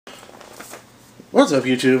What's up,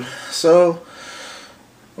 YouTube? So,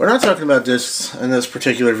 we're not talking about discs in this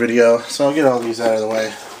particular video, so I'll get all these out of the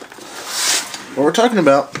way. What we're talking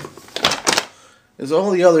about is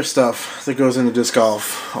all the other stuff that goes into disc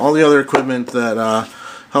golf. All the other equipment that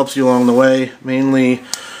helps you along the way, mainly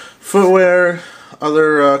footwear,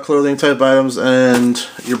 other clothing type items, and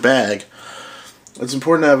your bag. It's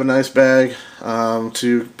important to have a nice bag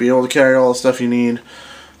to be able to carry all the stuff you need.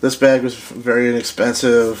 This bag was very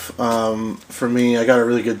inexpensive for me. I got a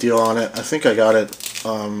really good deal on it. I think I got it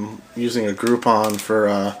using a Groupon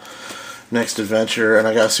for Next Adventure, and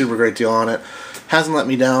I got a super great deal on it. Hasn't let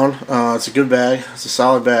me down. It's a good bag. It's a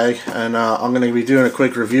solid bag, and I'm going to be doing a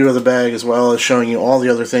quick review of the bag as well as showing you all the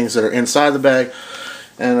other things that are inside the bag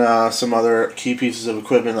and some other key pieces of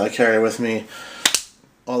equipment that I carry with me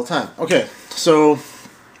all the time. Okay, so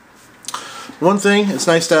one thing, it's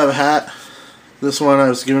nice to have a hat. This one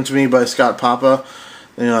was given to me by Scott Papa,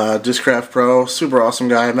 Discraft Pro. Super awesome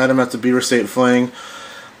guy. I met him at the Beaver State Fling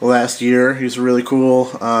last year. He's really cool.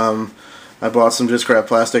 I bought some Discraft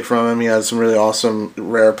plastic from him. He had some really awesome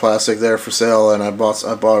rare plastic there for sale, and I bought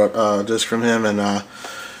a disc from him, and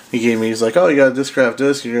he's like, oh, you got a Discraft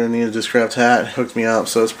disc, you're going to need a Discraft hat. He hooked me up,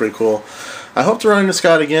 so it's pretty cool. I hope to run into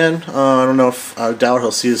Scott again. I don't know if, I doubt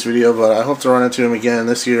he'll see this video, but I hope to run into him again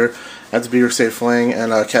this year at the Beaver State Fling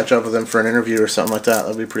and catch up with him for an interview or something like that.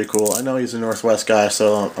 That'd be pretty cool. I know he's a Northwest guy,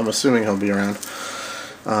 so I'm assuming he'll be around.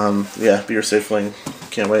 Yeah, Beaver State Fling.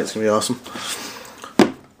 Can't wait. It's going to be awesome.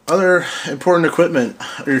 Other important equipment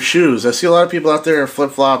are your shoes. I see a lot of people out there in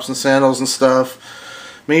flip-flops and sandals and stuff.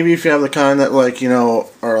 Maybe if you have the kind that, like,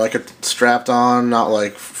 are like a strapped on, not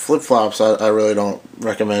like flip-flops, I really don't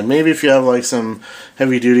recommend. Maybe if you have like some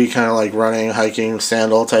heavy-duty kind of like running, hiking,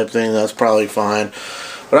 sandal type thing, that's probably fine.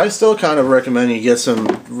 But I still kind of recommend you get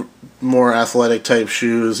some more athletic type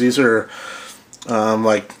shoes. These are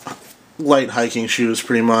like light hiking shoes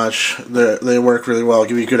pretty much. They work really well,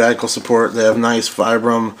 give you good ankle support. They have nice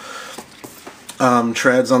Vibram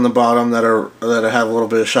treads on the bottom that have a little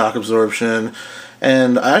bit of shock absorption.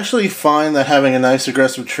 And I actually find that having a nice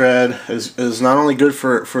aggressive tread is not only good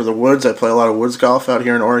for the woods. I play a lot of woods golf out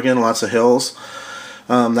here in Oregon, lots of hills.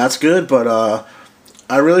 That's good, but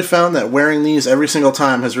I really found that wearing these every single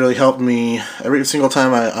time has really helped me. Every single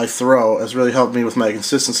time I throw has really helped me with my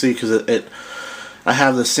consistency, because I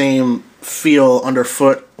have the same feel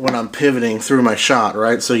underfoot when I'm pivoting through my shot,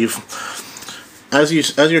 right? So as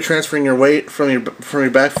you're transferring your weight from your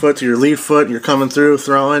back foot to your lead foot, and you're coming through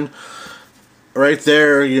throwing. Right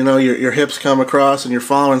there, your hips come across and you're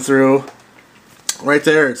following through. Right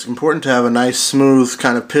there, it's important to have a nice smooth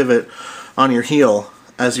kind of pivot on your heel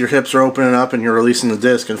as your hips are opening up and you're releasing the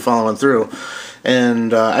disc and following through.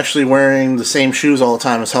 And actually wearing the same shoes all the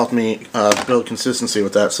time has helped me build consistency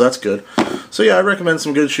with that, so that's good. So yeah, I recommend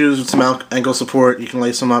some good shoes with some ankle support. You can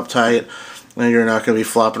lace them up tight, and you're not going to be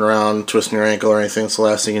flopping around, twisting your ankle or anything. It's the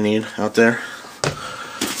last thing you need out there.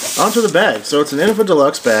 Onto the bag. So it's an Innova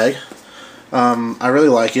Deluxe bag. I really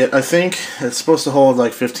like it. I think it's supposed to hold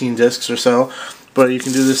like 15 discs or so, but you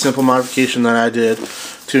can do this simple modification that I did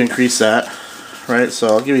to increase that, right? So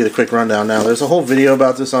I'll give you the quick rundown now. There's a whole video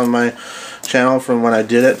about this on my channel from when I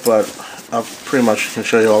did it, but I pretty much can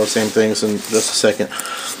show you all the same things in just a second.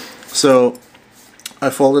 So I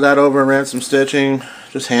folded that over and ran some stitching,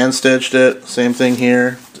 just hand stitched it. Same thing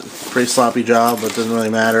here. Pretty sloppy job, but it doesn't really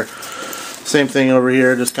matter. Same thing over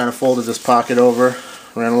here, just kind of folded this pocket over.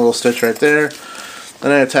 Ran a little stitch right there.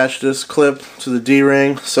 Then I attached this clip to the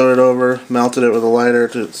D-ring, sewed it over, melted it with a lighter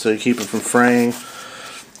so you keep it from fraying.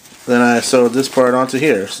 Then I sewed this part onto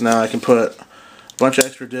here. So now I can put a bunch of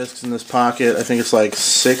extra discs in this pocket. I think it's like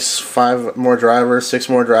 6 more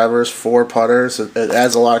drivers, 4 putters. It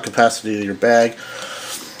adds a lot of capacity to your bag.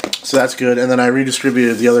 So that's good. And then I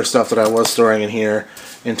redistributed the other stuff that I was storing in here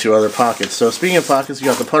into other pockets. So speaking of pockets, you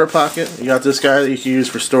got the putter pocket, you got this guy that you can use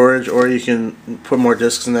for storage, or you can put more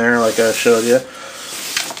discs in there like I showed you.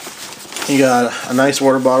 You got a nice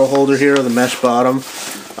water bottle holder here with a mesh bottom.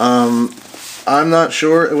 I'm not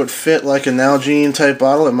sure it would fit like a Nalgene type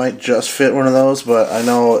bottle. It might just fit one of those, but I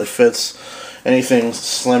know it fits anything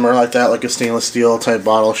slimmer like that, like a stainless steel type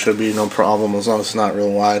bottle should be no problem, as long as it's not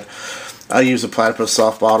real wide. I use a platypus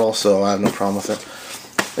soft bottle, so I have no problem with it.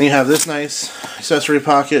 And you have this nice accessory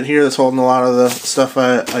pocket here that's holding a lot of the stuff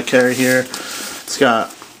I carry here. It's got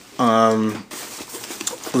the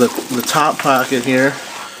top pocket here,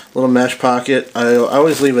 little mesh pocket. I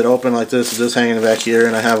always leave it open like this. It's just hanging back here,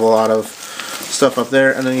 and I have a lot of stuff up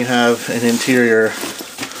there. And then you have an interior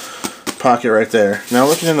pocket right there. Now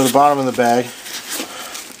looking into the bottom of the bag,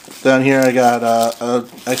 down here I got an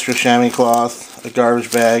extra chamois cloth, a garbage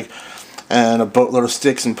bag, and a boatload of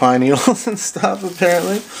sticks and pine needles and stuff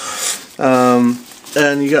apparently.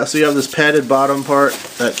 And you have this padded bottom part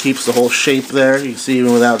that keeps the whole shape there. You can see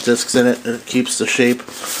even without discs in it, it keeps the shape,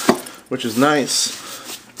 which is nice.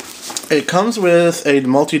 It comes with a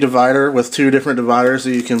multi-divider with 2 different dividers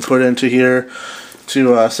that you can put into here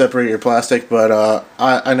to separate your plastic, but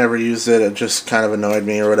I never used it. It just kind of annoyed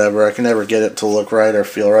me or whatever. I can never get it to look right or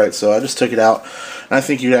feel right, so I just took it out. And I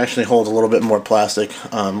think you actually hold a little bit more plastic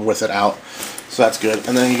with it out, so that's good.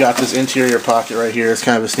 And then you got this interior pocket right here. It's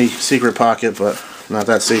kind of a secret pocket, but not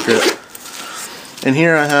that secret. And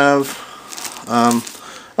here I have,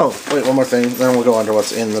 oh wait, one more thing, then we'll go on to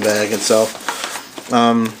what's in the bag itself.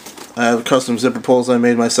 I have custom zipper pulls I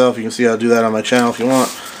made myself. You can see how to do that on my channel if you want.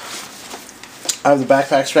 I have the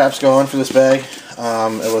backpack straps going for this bag.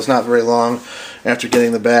 It was not very long after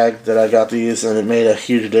getting the bag that I got these, and it made a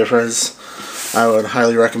huge difference. I would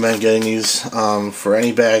highly recommend getting these for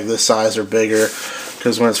any bag this size or bigger,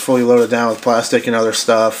 because when it's fully loaded down with plastic and other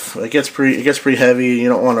stuff, it gets pretty heavy. You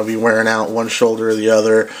don't want to be wearing out one shoulder or the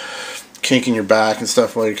other, kinking your back and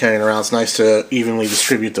stuff while you're carrying around. It's nice to evenly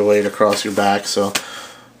distribute the weight across your back. So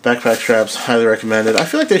backpack straps, highly recommended. I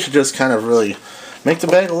feel like they should just kind of really make the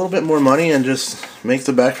bag a little bit more money and just make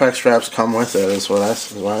the backpack straps come with it, is what I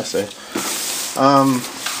say.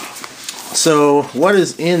 So what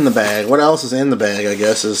is in the bag? What else is in the bag, I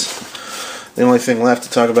guess, is the only thing left to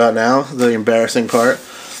talk about now, the embarrassing part.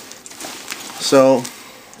 So,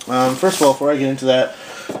 first of all, before I get into that,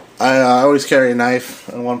 I always carry a knife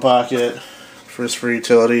in one pocket, just for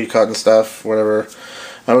utility, cutting stuff, whatever.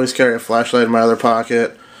 I always carry a flashlight in my other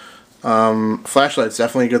pocket. Flashlight's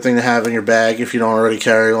definitely a good thing to have in your bag if you don't already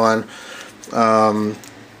carry one.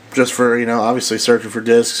 Just for, you know, obviously searching for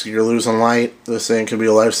discs, you're losing light. This thing can be a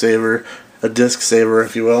lifesaver, a disc saver,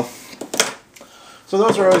 if you will. So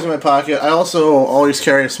those are always in my pocket. I also always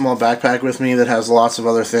carry a small backpack with me that has lots of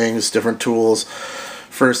other things, different tools,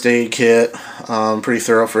 first aid kit, pretty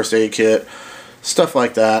thorough first aid kit, stuff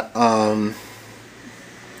like that,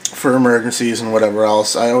 for emergencies and whatever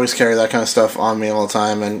else. I always carry that kind of stuff on me all the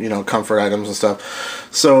time, and, you know, comfort items and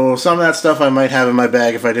stuff. So some of that stuff I might have in my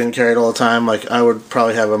bag if I didn't carry it all the time. Like, I would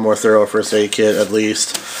probably have a more thorough first aid kit at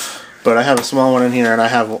least. But I have a small one in here, and I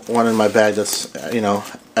have one in my bag that's, you know,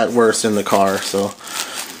 at worst in the car. So,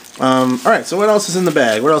 alright, so what else is in the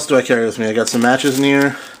bag? What else do I carry with me? I got some matches in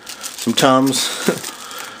here, some Tums,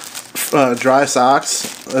 dry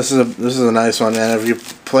socks. This is a nice one, man. If you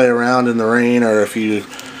play around in the rain, or if you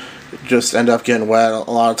just end up getting wet, a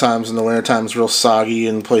lot of times in the winter time it's real soggy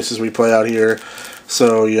in places we play out here,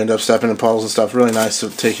 so you end up stepping in puddles and stuff. Really nice to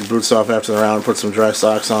take your boots off after the round and put some dry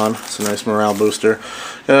socks on. It's a nice morale booster.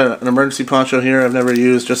 Got an emergency poncho here I've never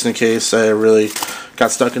used, just in case I really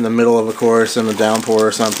got stuck in the middle of a course in a downpour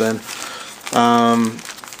or something.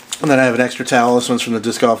 And then I have an extra towel. This one's from the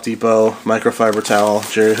Disc Golf Depot, microfiber towel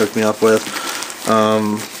Jerry hooked me up with,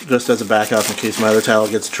 just as a backup in case my other towel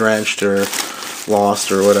gets drenched or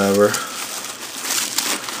lost or whatever.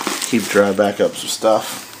 Keep dry backups of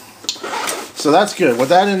stuff. So that's good. With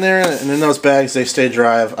that in there, and in those bags, they stay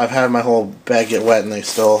dry. I've had my whole bag get wet, and they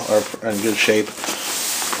still are in good shape.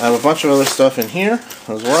 I have a bunch of other stuff in here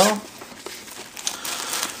as well.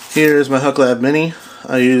 Here's my Hook Lab Mini.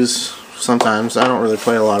 I use sometimes. I don't really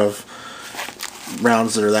play a lot of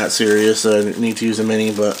rounds that are that serious, so I need to use a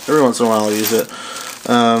Mini, but every once in a while I'll use it.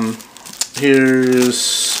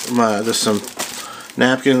 Here's just some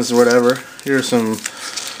napkins or whatever. Here's some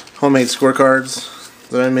homemade scorecards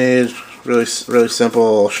that I made. Really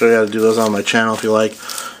simple. I'll show you how to do those on my channel if you like.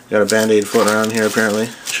 Got a band-aid floating around here apparently.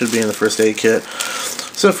 Should be in the first aid kit.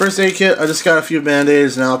 So first aid kit, I just got a few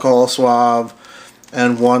band-aids, an alcohol swab,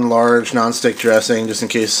 and one large non-stick dressing just in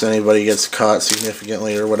case anybody gets cut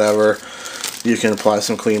significantly or whatever. You can apply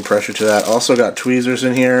some clean pressure to that. Also got tweezers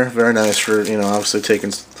in here. Very nice for, you know, obviously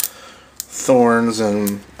taking thorns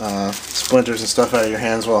and splinters and stuff out of your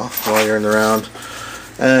hands while you're in the round.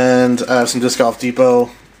 And I have some Disc Golf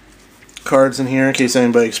Depot cards in here in case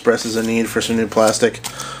anybody expresses a need for some new plastic.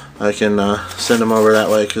 I can send them over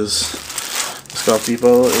that way because Disc Golf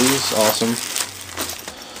Depot is awesome.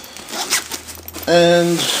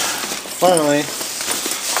 And finally,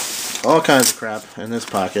 all kinds of crap in this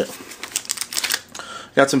pocket.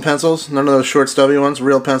 Got some pencils, none of those short stubby ones,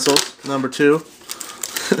 real pencils, number 2.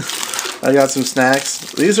 I got some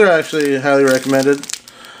snacks. These are actually highly recommended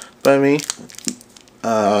by me.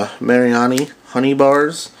 Mariani honey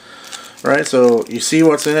bars. Right, so you see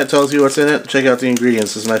what's in it, tells you what's in it. Check out the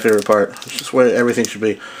ingredients. This is my favorite part. It's just where everything should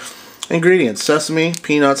be. Ingredients: sesame,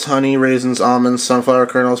 peanuts, honey, raisins, almonds, sunflower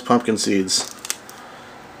kernels, pumpkin seeds.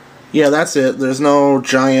 yeah, that's it. There's no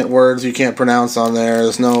giant words you can't pronounce on there.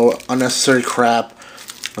 There's no unnecessary crap.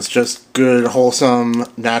 It's just good, wholesome,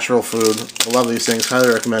 natural food. I love these things.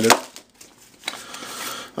 Highly recommended.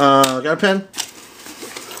 Got a pen?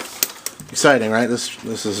 Exciting, right?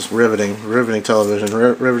 This is riveting television,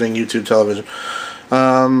 riveting YouTube television.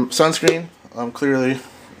 Sunscreen. I'm clearly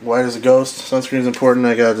white as a ghost. Sunscreen is important.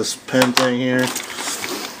 I got this pen thing here.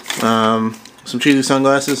 Some cheesy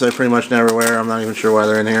sunglasses I pretty much never wear. I'm not even sure why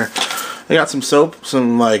they're in here. I got some soap,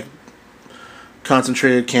 some like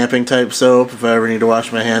concentrated camping type soap if I ever need to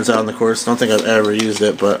wash my hands out in the course. Don't think I've ever used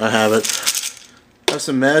it, but I have it. I have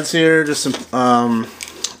some meds here, just some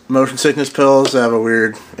motion sickness pills. I have a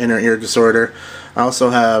weird inner ear disorder. I also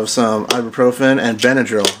have some ibuprofen and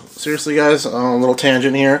Benadryl. Seriously, guys, on a little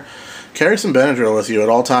tangent here. Carry some Benadryl with you at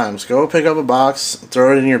all times. Go pick up a box,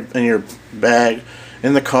 throw it in your bag,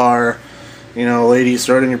 in the car. You know, ladies,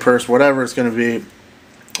 throw it in your purse, whatever it's going to be.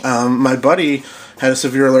 My buddy had a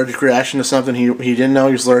severe allergic reaction to something he didn't know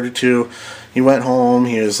he was allergic to. He went home.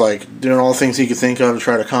 He was like doing all the things he could think of to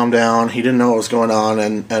try to calm down. He didn't know what was going on,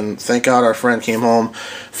 and thank God our friend came home,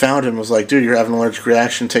 found him, was like, dude, you're having an allergic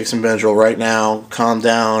reaction. Take some Benadryl right now. Calm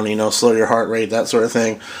down. You know, slow your heart rate, that sort of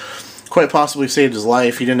thing. Quite possibly saved his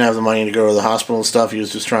life. He didn't have the money to go to the hospital and stuff. He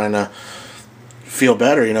was just trying to feel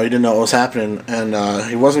better. You know, he didn't know what was happening, and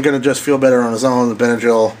he wasn't going to just feel better on his own. The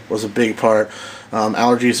Benadryl was a big part.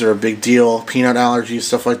 Allergies are a big deal. Peanut allergies,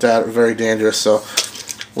 stuff like that, are very dangerous. So,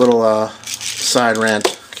 little side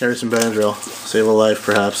rant. Carry some Benadryl. Save a life,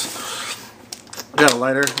 perhaps. I got a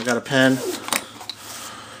lighter. I got a pen.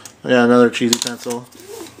 I got another cheesy pencil.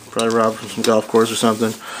 Probably robbed from some golf course or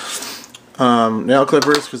something. Nail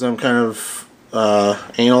clippers, because I'm kind of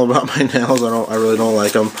anal about my nails. I really don't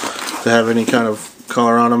like them to have any kind of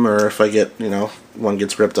color on them, or if I get, you know, one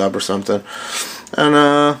gets ripped up or something.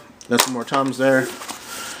 And got some more Tums there.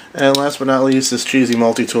 And last but not least, this cheesy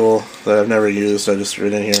multi-tool that I've never used. I just threw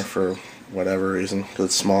it in here for whatever reason, because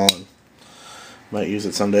it's small and might use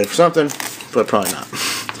it someday for something, but probably not.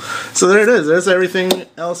 So there it is. There's everything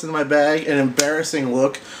else in my bag. An embarrassing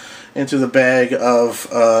look into the bag of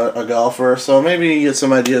a golfer. So maybe you get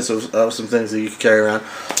some ideas of some things that you can carry around.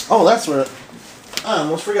 Oh, that's what I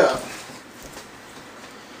almost forgot.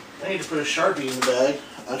 I need to put a Sharpie in the bag.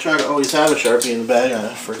 I try to always have a Sharpie in the bag, and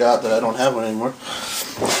I forgot that I don't have one anymore.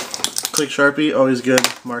 Click Sharpie, always good.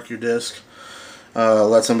 Mark your disc.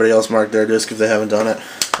 Let somebody else mark their disc if they haven't done it.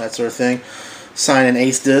 That sort of thing. Sign an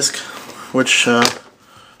ace disc, which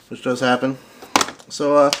does happen.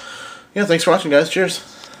 So, yeah, thanks for watching, guys. Cheers.